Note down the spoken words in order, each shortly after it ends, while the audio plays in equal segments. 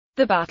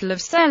The Battle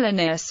of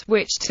Selinus,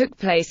 which took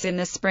place in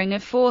the spring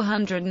of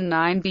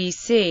 409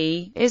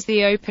 BC, is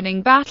the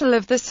opening battle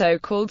of the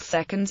so-called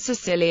Second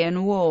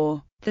Sicilian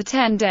War. The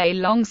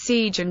 10-day-long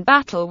siege and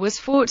battle was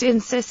fought in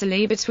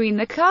Sicily between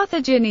the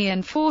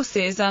Carthaginian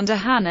forces under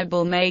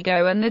Hannibal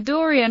Mago and the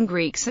Dorian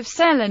Greeks of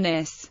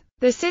Selinus.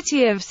 The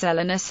city of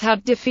Selinus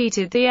had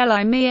defeated the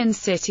Elymian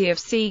city of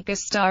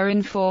Segestar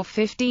in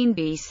 415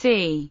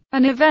 BC,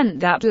 an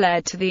event that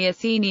led to the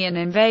Athenian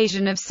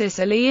invasion of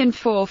Sicily in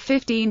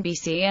 415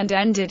 BC and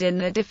ended in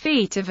the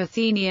defeat of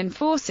Athenian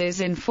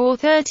forces in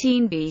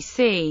 413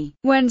 BC.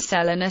 When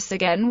Selinus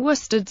again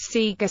worsted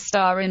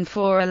Segestar in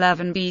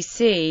 411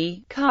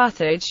 BC,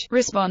 Carthage,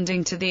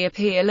 responding to the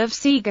appeal of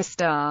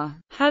Segestar,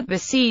 had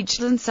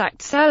besieged and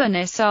sacked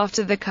Selinus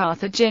after the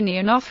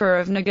Carthaginian offer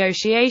of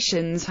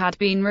negotiations had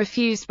been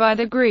refused by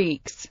the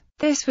Greeks.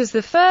 This was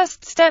the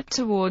first step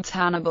towards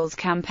Hannibal's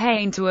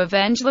campaign to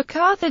avenge the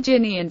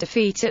Carthaginian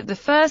defeat at the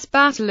First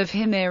Battle of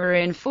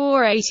Himera in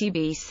 480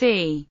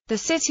 BC. The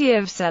city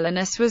of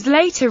Selinus was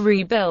later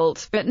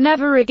rebuilt, but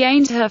never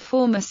regained her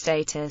former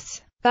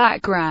status.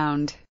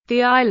 Background: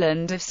 the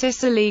island of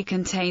Sicily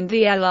contained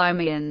the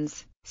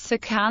Elymians,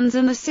 Sicans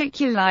and the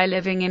Siculi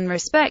living in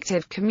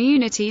respective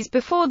communities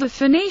before the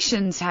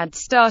Phoenicians had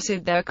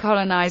started their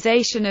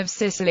colonization of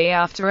Sicily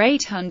after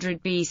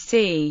 800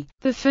 BC.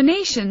 The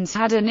Phoenicians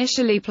had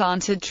initially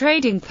planted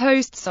trading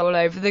posts all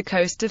over the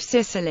coast of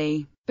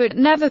Sicily, but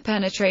never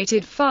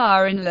penetrated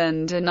far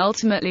inland and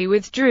ultimately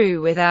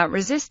withdrew without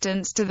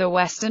resistance to the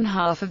western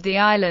half of the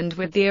island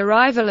with the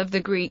arrival of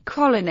the Greek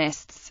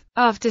colonists.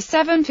 After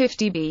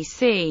 750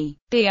 BC,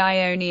 the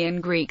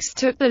Ionian Greeks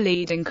took the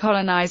lead in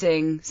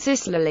colonizing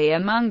Sicily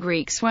among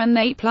Greeks when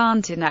they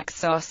planted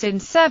Naxos in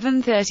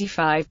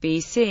 735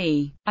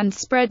 BC, and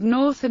spread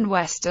north and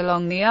west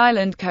along the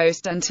island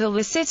coast until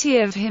the city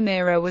of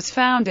Himera was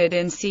founded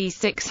in c.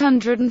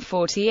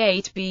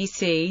 648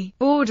 BC,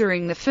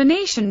 bordering the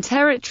Phoenician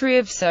territory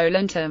of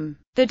Solentum.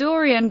 The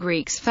Dorian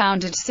Greeks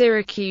founded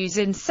Syracuse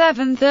in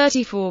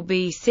 734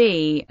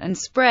 BC, and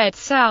spread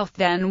south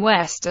then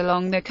west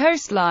along the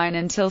coastline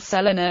until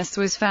Selinus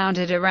was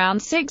founded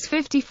around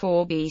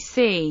 654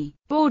 BC,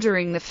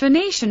 bordering the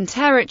Phoenician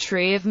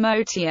territory of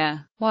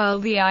Motia. While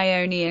the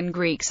Ionian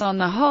Greeks on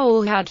the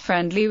whole had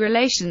friendly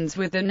relations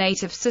with the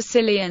native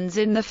Sicilians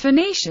in the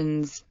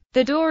Phoenicians,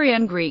 the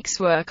Dorian Greeks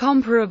were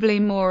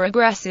comparably more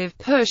aggressive,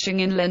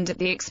 pushing inland at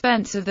the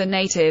expense of the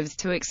natives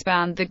to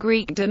expand the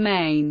Greek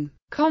domain.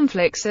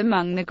 Conflicts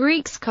among the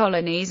Greeks'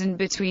 colonies and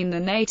between the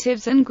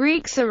natives and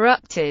Greeks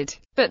erupted,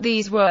 but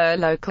these were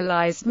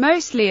localized,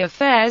 mostly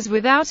affairs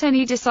without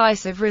any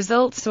decisive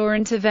results or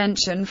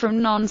intervention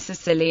from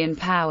non-Sicilian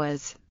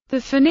powers. The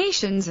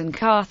Phoenicians and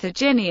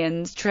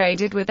Carthaginians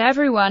traded with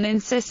everyone in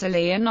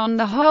Sicily, and on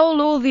the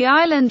whole all the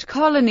island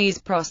colonies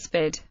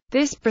prospered.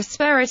 This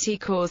prosperity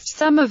caused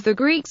some of the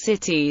Greek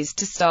cities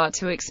to start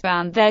to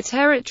expand their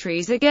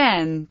territories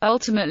again,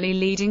 ultimately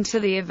leading to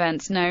the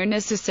events known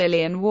as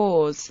Sicilian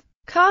Wars.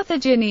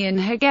 Carthaginian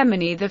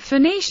hegemony. The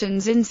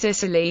Phoenicians in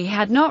Sicily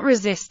had not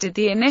resisted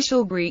the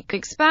initial Greek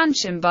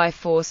expansion by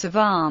force of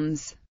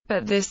arms,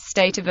 but this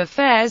state of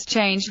affairs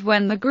changed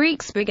when the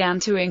Greeks began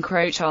to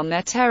encroach on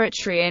their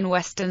territory in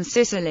western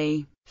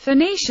Sicily.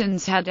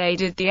 Phoenicians had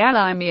aided the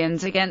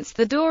Elymians against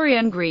the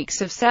Dorian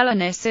Greeks of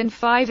Selinus in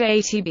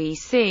 580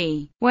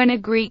 BC, when a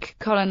Greek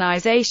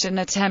colonization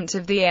attempt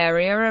of the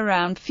area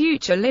around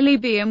future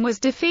Lilybaeum was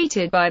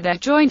defeated by their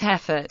joint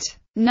effort.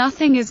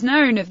 Nothing is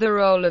known of the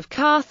role of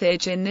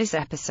Carthage in this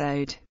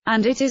episode,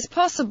 and it is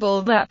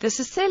possible that the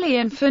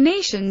Sicilian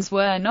Phoenicians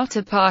were not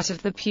a part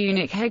of the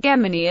Punic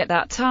hegemony at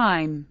that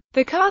time.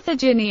 The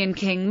Carthaginian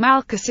king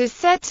Malchus is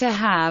said to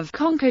have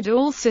conquered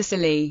all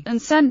Sicily,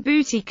 and sent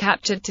booty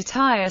captured to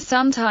Tyre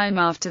sometime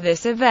after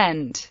this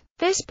event.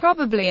 This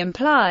probably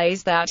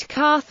implies that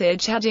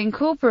Carthage had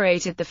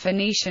incorporated the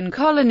Phoenician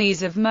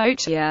colonies of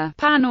Motia,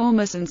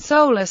 Panormus and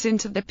Solus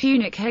into the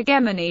Punic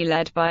hegemony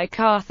led by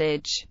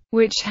Carthage,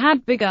 which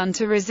had begun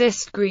to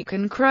resist Greek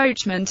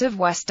encroachment of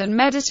western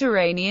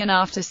Mediterranean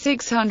after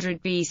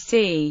 600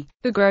 BC.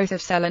 The growth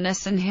of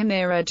Selinus and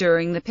Himera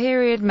during the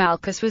period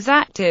Malchus was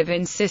active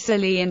in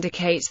Sicily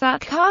indicates that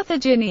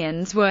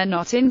Carthaginians were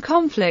not in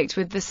conflict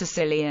with the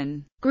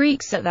Sicilian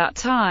Greeks at that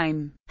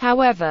time.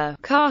 However,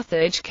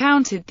 Carthage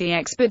countered the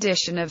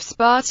expedition of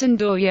Spartan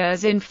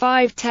Dorians in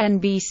 510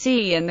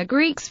 BC and the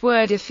Greeks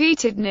were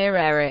defeated near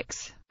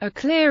Eryx, a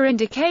clear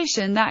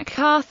indication that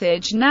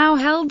Carthage now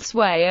held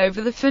sway over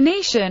the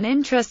Phoenician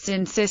interests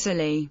in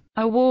Sicily.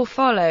 A war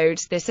followed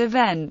this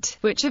event,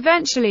 which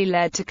eventually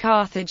led to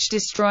Carthage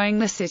destroying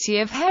the city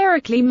of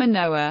Heraclea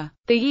Manoa.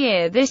 The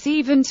year this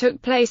even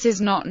took place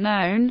is not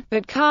known,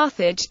 but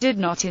Carthage did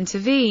not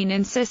intervene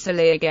in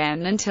Sicily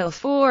again until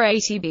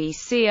 480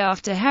 BC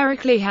after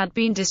Heraclea had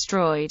been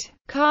destroyed.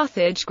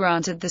 Carthage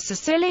granted the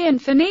Sicilian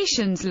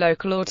Phoenicians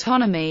local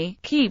autonomy,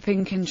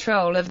 keeping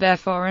control of their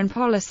foreign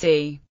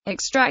policy,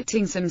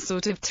 extracting some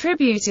sort of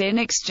tribute in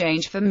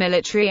exchange for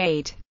military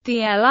aid.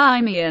 The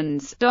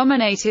Elymians,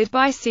 dominated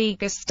by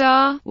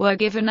Segestar, were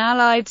given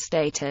allied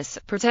status,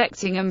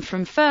 protecting them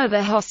from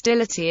further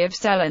hostility of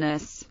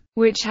Selinus.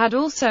 which had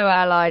also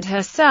allied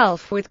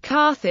herself with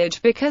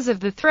Carthage because of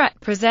the threat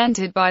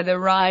presented by the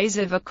rise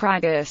of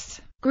Acragas.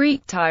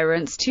 Greek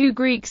tyrants, two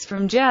Greeks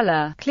from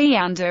Gela,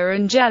 Cleander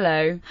and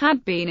Gelo,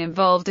 had been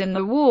involved in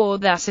the war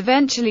that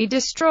eventually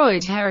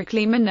destroyed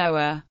Heracli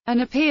Manoa. An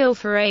appeal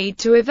for aid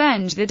to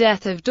avenge the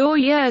death of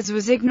Dorias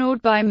was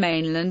ignored by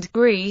mainland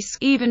Greece,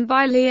 even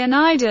by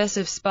Leonidas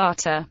of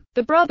Sparta,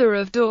 the brother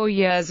of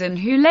Dorias and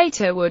who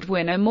later would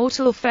win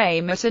immortal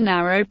fame at a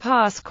narrow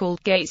pass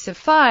called Gates of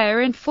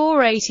Fire in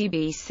 480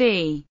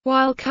 BC.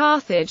 While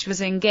Carthage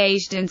was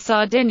engaged in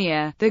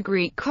Sardinia, the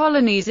Greek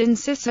colonies in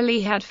Sicily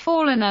had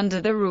fallen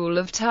under the rule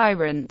of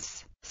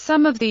tyrants.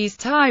 Some of these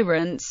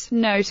tyrants,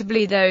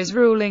 notably those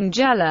ruling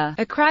Gela,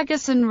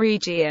 Acragas and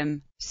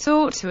Rhegium,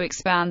 sought to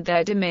expand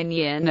their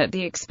dominion at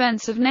the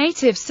expense of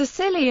native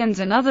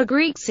Sicilians and other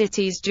Greek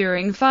cities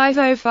during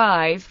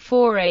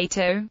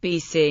 505–480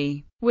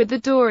 BC, with the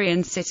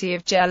Dorian city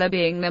of Gela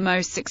being the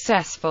most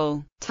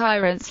successful.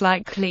 Tyrants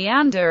like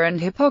Cleander and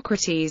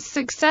Hippocrates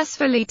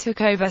successfully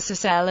took over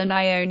Sicily and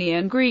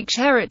Ionian Greek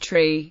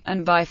territory,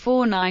 and by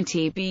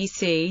 490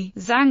 BC,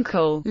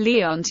 Zancle,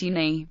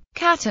 Leontini,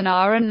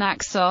 Catana and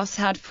Naxos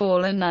had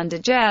fallen under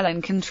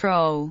Gelan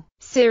control.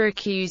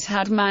 Syracuse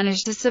had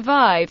managed to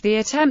survive the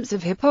attempts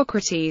of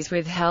Hippocrates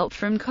with help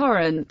from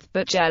Corinth,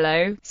 but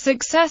Gelo,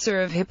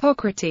 successor of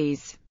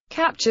Hippocrates,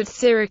 captured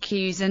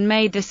Syracuse and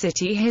made the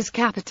city his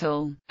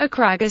capital.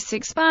 Acragas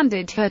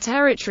expanded her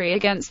territory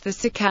against the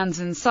Sicans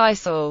and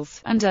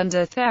Sicels, and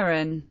under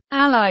Theron,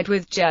 allied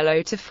with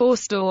Gelo to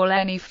forestall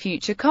any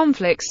future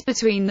conflicts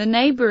between the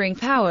neighboring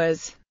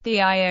powers.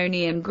 The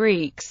Ionian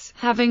Greeks,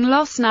 having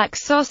lost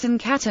Naxos and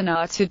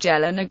Catana to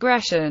Gelan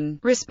aggression,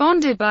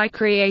 responded by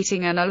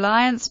creating an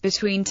alliance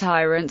between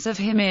tyrants of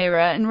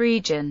Himera and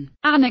Rhegion.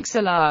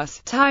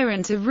 Anaxilas,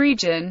 tyrant of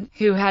Rhegion,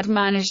 who had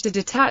managed to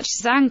detach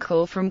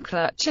Zancle from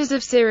clutches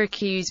of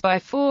Syracuse by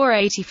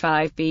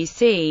 485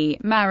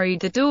 BC, married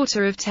the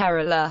daughter of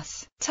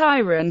Terillus,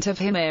 tyrant of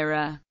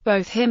Himera.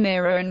 Both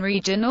Himera and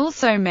Rhegion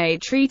also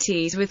made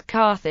treaties with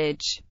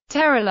Carthage.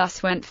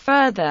 Terillus went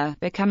further,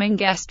 becoming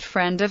guest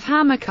friend of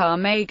Hamilcar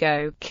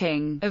Mago,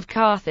 king of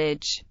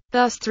Carthage.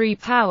 Thus three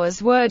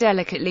powers were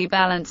delicately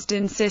balanced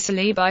in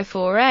Sicily by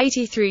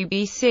 483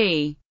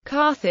 BC.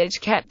 Carthage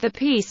kept the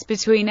peace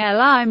between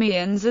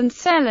Elymians and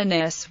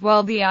Selinus,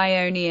 while the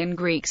Ionian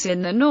Greeks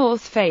in the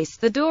north faced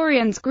the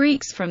Dorian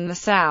Greeks from the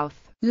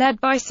south, led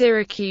by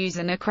Syracuse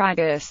and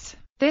Acragas.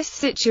 This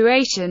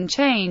situation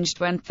changed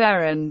when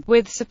Theron,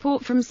 with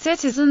support from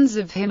citizens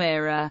of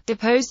Himera,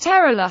 deposed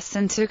Terillus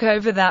and took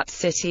over that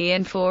city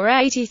in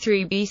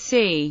 483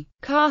 BC.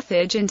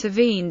 Carthage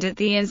intervened at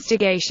the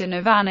instigation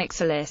of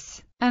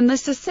Anaxilas, and the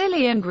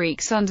Sicilian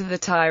Greeks under the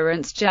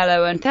tyrants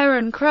Gelo and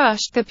Theron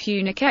crushed the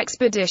Punic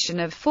expedition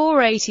of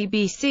 480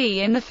 BC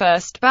in the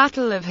First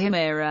Battle of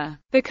Himera.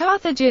 The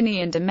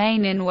Carthaginian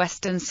domain in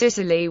western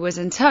Sicily was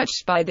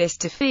untouched by this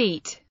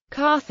defeat.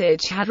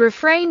 Carthage had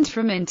refrained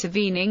from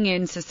intervening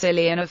in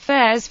Sicilian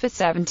affairs for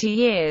 70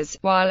 years,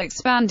 while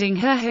expanding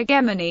her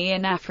hegemony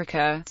in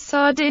Africa,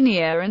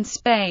 Sardinia and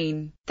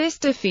Spain. This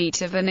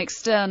defeat of an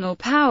external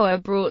power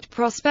brought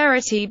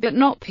prosperity but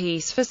not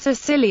peace for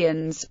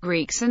Sicilians,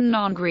 Greeks and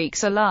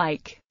non-Greeks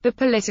alike. The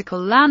political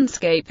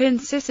landscape in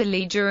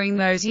Sicily during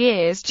those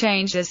years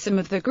changed as some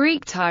of the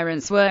Greek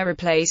tyrants were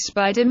replaced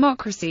by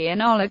democracy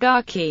and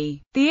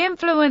oligarchy. The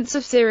influence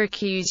of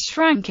Syracuse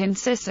shrank in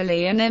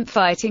Sicily and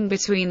infighting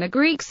between the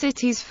Greek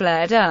cities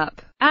flared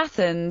up.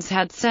 Athens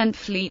had sent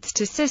fleets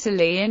to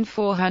Sicily in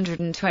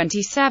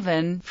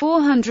 427,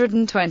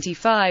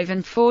 425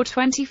 and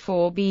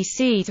 424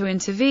 BC to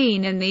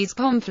intervene in these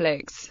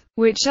conflicts,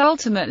 which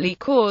ultimately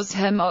caused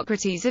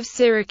Hermocrates of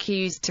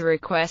Syracuse to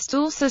request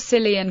all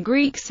Sicilian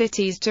Greek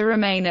cities to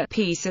remain at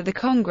peace at the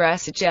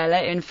Congress at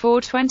Gela in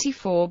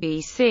 424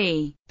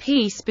 BC.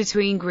 Peace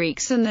between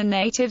Greeks and the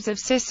natives of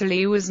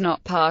Sicily was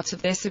not part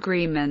of this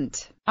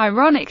agreement.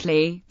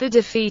 Ironically, the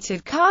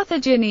defeated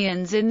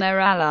Carthaginians and their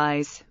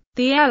allies,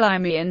 the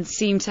Elymians,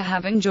 seem to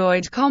have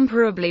enjoyed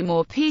comparably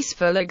more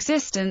peaceful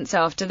existence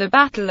after the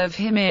Battle of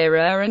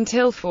Himera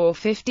until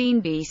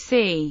 415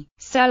 BC.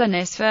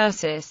 Selinus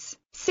vs.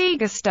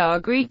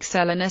 Segestar. Greek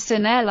Selinus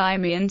and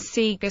Elymian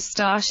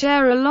Segestar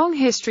share a long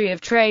history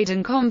of trade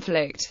and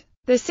conflict.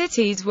 The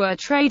cities were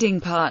trading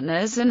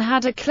partners and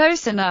had a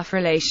close enough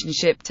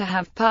relationship to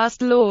have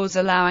passed laws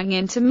allowing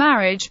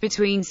intermarriage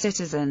between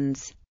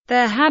citizens.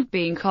 There had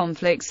been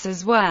conflicts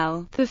as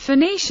well. The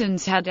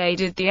Phoenicians had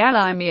aided the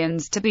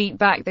Elymians to beat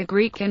back the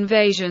Greek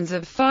invasions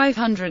of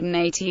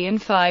 580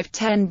 and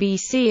 510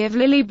 BC of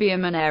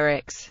Lilybaeum and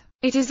Eryx.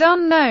 It is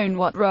unknown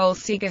what role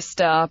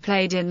Segestar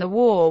played in the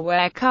war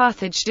where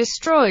Carthage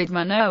destroyed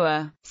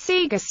Manoa.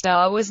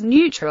 Segestar was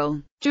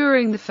neutral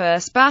during the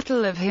First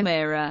Battle of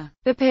Himera.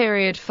 The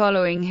period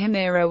following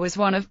Himera was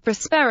one of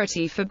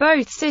prosperity for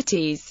both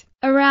cities.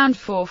 Around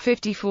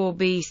 454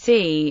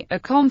 BC, a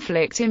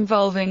conflict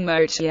involving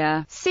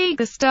Motia,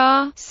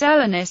 Segestar,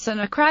 Selinus and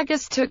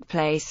Acragas took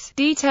place.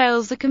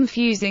 Details are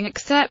confusing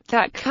except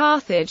that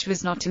Carthage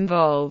was not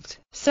involved.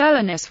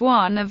 Selinus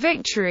won a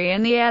victory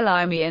and the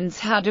Elymians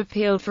had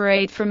appealed for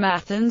aid from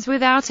Athens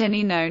without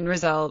any known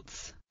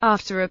results.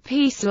 After a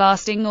peace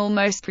lasting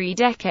almost 3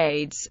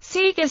 decades,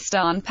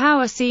 Segestan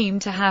power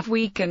seemed to have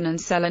weakened and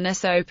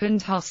Selinus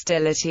opened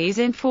hostilities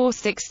in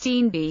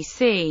 416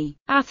 BC.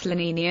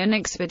 Athenian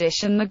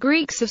expedition. The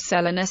Greeks of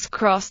Selinus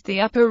crossed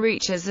the upper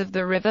reaches of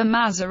the river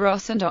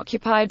Mazaros and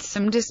occupied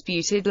some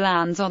disputed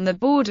lands on the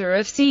border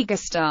of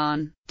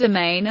Segestan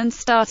domain and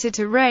started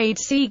to raid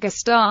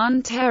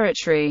Segestan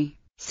territory.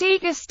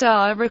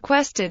 Segestar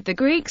requested the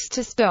Greeks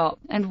to stop,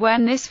 and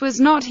when this was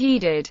not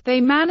heeded,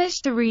 they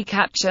managed to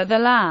recapture the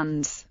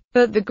lands.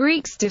 But the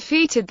Greeks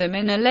defeated them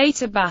in a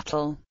later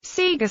battle.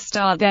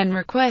 Segestar then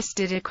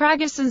requested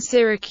Acragas and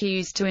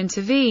Syracuse to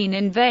intervene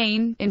in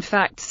vain. In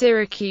fact,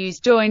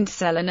 Syracuse joined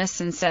Selinus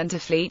and sent a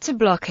fleet to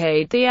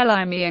blockade the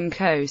Elymian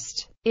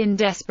coast. In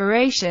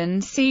desperation,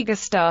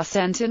 Segestar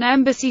sent an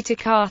embassy to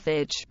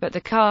Carthage, but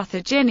the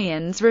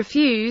Carthaginians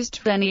refused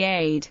any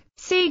aid.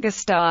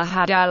 Segestar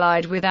had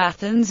allied with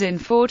Athens in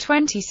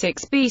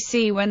 426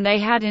 BC when they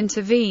had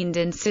intervened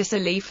in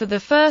Sicily for the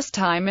first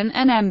time and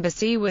an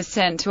embassy was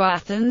sent to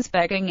Athens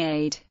begging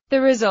aid. The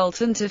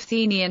resultant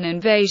Athenian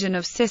invasion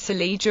of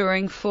Sicily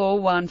during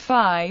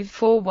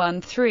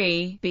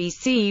 415–413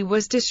 BC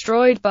was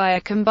destroyed by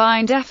a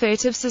combined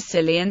effort of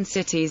Sicilian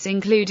cities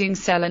including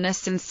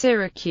Selinus and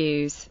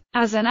Syracuse.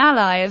 As an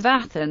ally of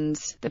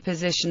Athens, the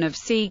position of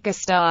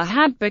Segestar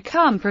had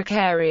become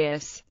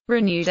precarious.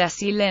 Renewed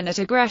Hellenist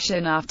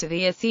aggression after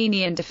the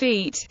Athenian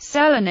defeat,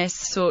 Selinus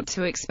sought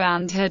to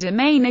expand her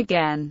domain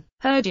again.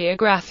 Her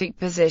geographic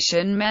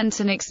position meant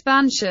an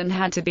expansion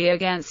had to be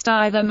against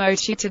either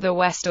Motia to the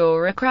west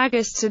or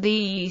Acragas to the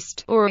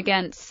east, or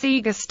against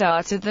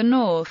Segestar to the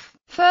north.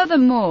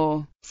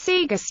 Furthermore,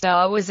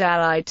 Segestar was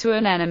allied to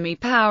an enemy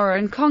power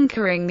and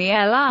conquering the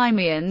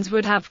Elymians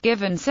would have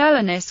given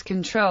Selinus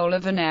control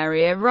of an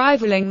area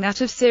rivaling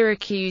that of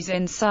Syracuse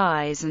in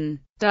size and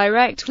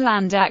direct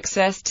land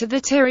access to the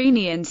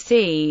Tyrrhenian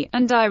Sea,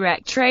 and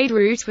direct trade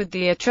route with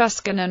the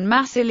Etruscan and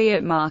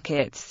Massiliot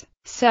markets.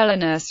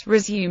 Selinus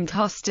resumed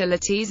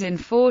hostilities in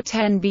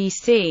 410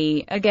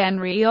 BC, again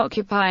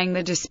reoccupying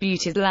the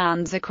disputed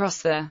lands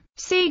across the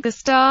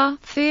Segestar,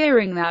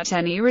 fearing that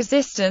any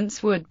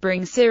resistance would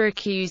bring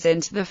Syracuse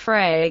into the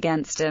fray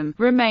against him,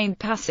 remained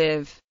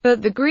passive.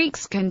 But the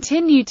Greeks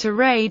continued to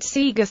raid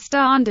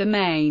Segestan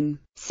domain.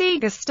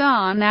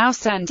 Segestar now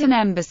sent an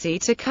embassy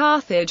to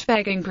Carthage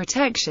begging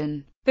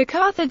protection. The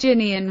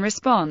Carthaginian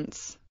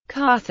response.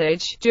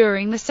 Carthage,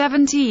 during the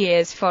 70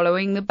 years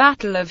following the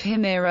Battle of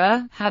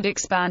Himera, had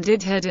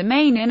expanded her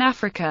domain in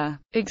Africa,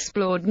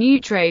 explored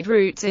new trade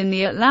routes in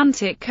the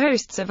Atlantic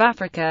coasts of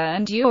Africa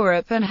and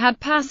Europe and had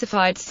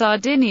pacified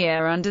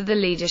Sardinia under the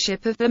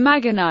leadership of the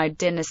Maganide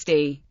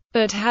dynasty,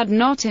 but had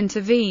not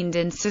intervened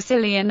in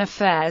Sicilian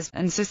affairs,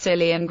 and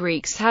Sicilian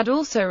Greeks had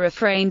also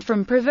refrained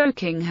from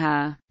provoking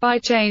her. By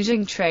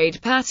changing trade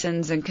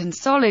patterns and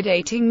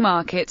consolidating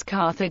markets,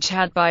 Carthage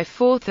had by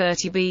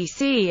 430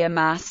 BC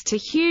amassed a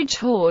huge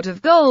hoard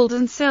of gold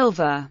and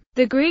silver.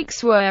 The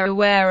Greeks were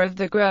aware of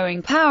the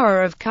growing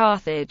power of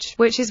Carthage,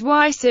 which is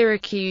why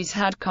Syracuse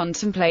had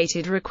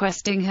contemplated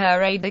requesting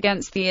her aid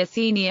against the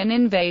Athenian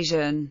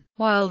invasion,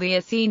 while the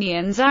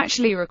Athenians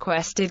actually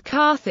requested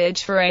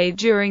Carthage for aid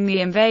during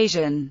the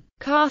invasion.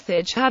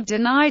 Carthage had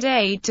denied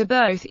aid to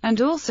both, and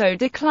also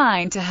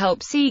declined to help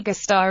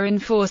Segestar in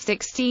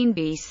 416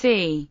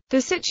 BC.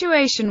 The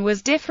situation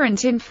was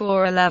different in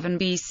 411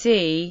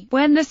 BC,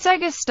 when the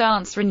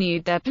Segestans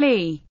renewed their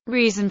plea.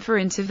 Reason for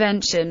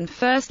intervention.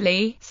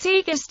 Firstly,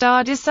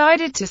 Segestar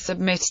decided to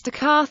submit to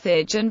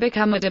Carthage and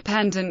become a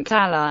dependent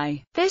ally.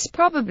 This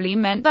probably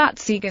meant that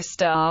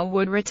Segestar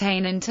would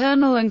retain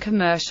internal and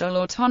commercial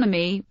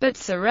autonomy, but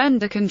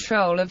surrender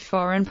control of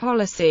foreign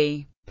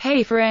policy,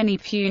 pay for any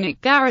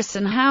Punic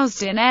garrison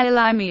housed in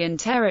Elymian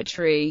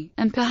territory,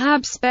 and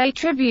perhaps pay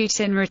tribute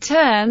in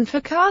return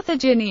for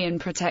Carthaginian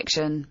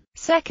protection.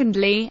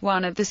 Secondly,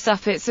 one of the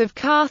suffets of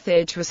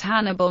Carthage was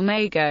Hannibal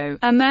Mago,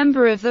 a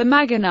member of the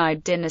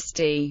Maganide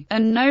dynasty,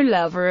 and no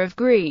lover of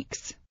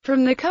Greeks.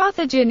 From the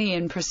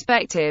Carthaginian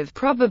perspective,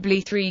 probably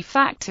 3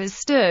 factors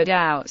stood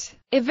out.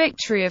 A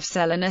victory of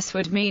Selinus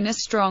would mean a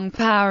strong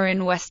power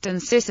in western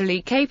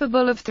Sicily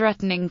capable of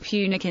threatening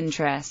Punic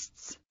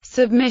interests.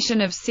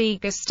 Submission of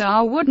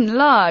Segestar would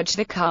enlarge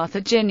the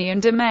Carthaginian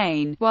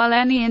domain, while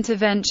any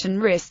intervention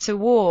risked a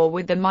war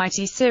with the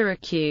mighty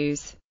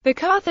Syracuse. The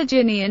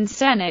Carthaginian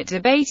Senate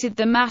debated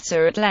the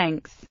matter at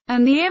length,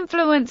 and the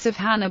influence of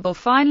Hannibal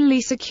finally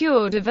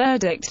secured a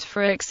verdict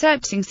for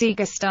accepting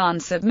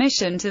Segestar's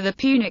submission to the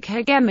Punic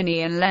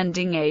hegemony and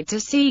lending aid to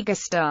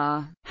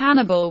Segestar.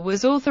 Hannibal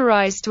was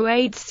authorized to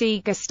aid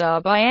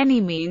Segestar by any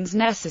means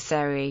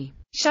necessary.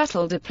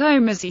 Shuttle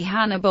diplomacy.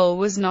 Hannibal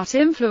was not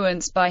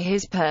influenced by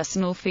his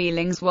personal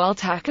feelings while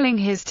tackling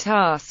his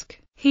task.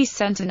 He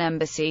sent an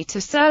embassy to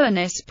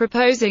Selinus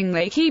proposing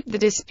they keep the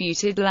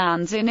disputed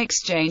lands in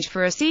exchange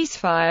for a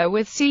ceasefire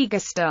with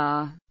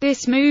Sigistar.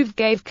 This move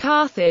gave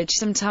Carthage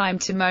some time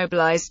to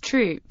mobilize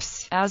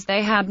troops, as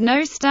they had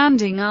no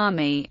standing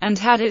army, and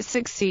had it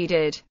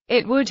succeeded,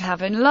 it would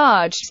have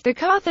enlarged the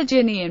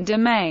Carthaginian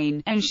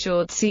domain,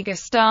 ensured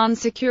Sigistan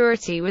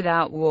security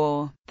without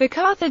war. The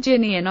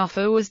Carthaginian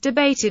offer was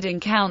debated in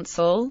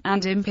council,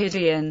 and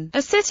Impidion,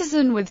 a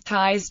citizen with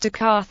ties to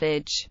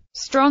Carthage,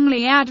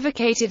 strongly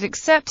advocated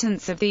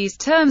acceptance of these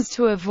terms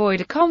to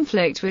avoid a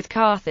conflict with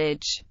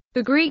Carthage.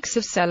 The Greeks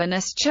of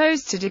Selinus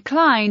chose to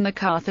decline the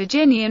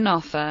Carthaginian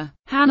offer.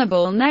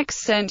 Hannibal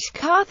next sent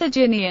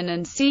Carthaginian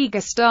and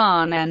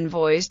Sigistan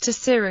envoys to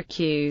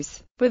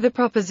Syracuse, with the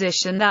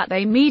proposition that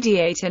they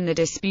mediate in the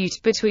dispute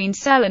between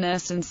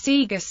Selinus and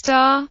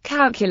Sigistar,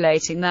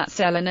 calculating that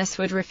Selinus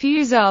would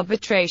refuse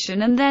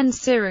arbitration and then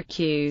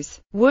Syracuse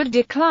would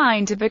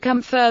decline to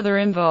become further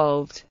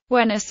involved.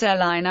 When a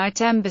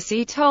Selinite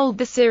embassy told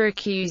the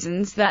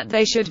Syracusans that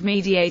they should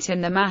mediate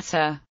in the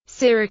matter,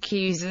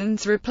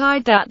 Syracusans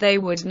replied that they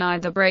would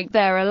neither break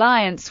their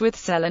alliance with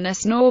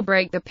Selinus nor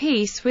break the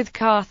peace with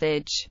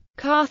Carthage.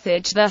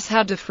 Carthage thus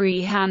had a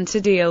free hand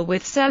to deal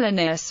with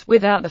Selinus,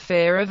 without the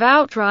fear of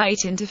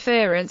outright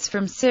interference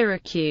from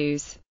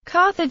Syracuse.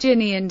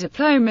 Carthaginian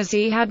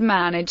diplomacy had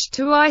managed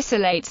to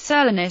isolate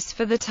Selinus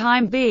for the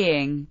time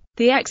being.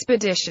 The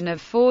expedition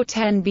of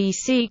 410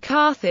 BC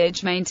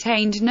Carthage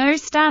maintained no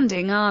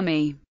standing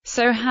army,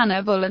 so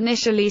Hannibal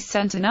initially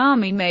sent an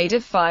army made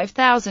of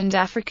 5,000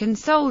 African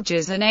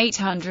soldiers and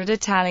 800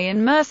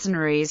 Italian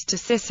mercenaries to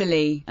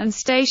Sicily, and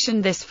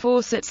stationed this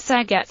force at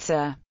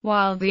Segezza,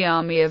 while the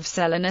army of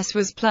Selinus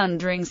was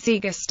plundering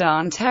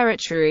Sigistan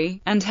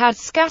territory, and had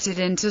scattered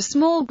into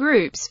small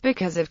groups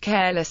because of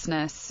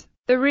carelessness.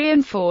 The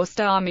reinforced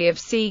army of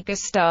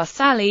Sigistar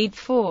sallied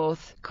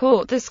forth,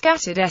 caught the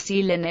scattered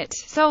Selinite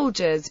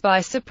soldiers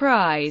by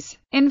surprise,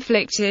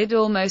 inflicted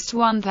almost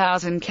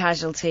 1,000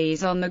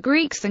 casualties on the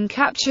Greeks and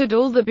captured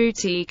all the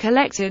booty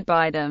collected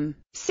by them.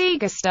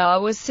 Sigistar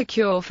was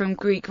secure from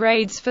Greek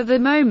raids for the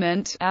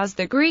moment, as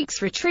the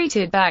Greeks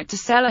retreated back to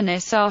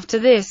Selinus after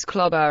this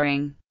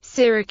clobbering.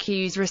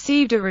 Syracuse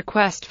received a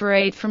request for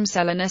aid from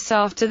Selinus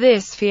after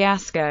this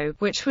fiasco,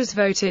 which was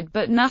voted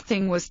but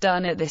nothing was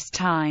done at this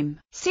time.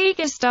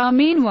 Sigistar,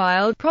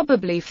 meanwhile,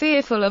 probably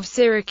fearful of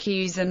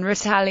Syracuse and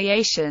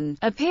retaliation,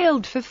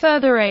 appealed for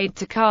further aid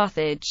to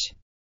Carthage.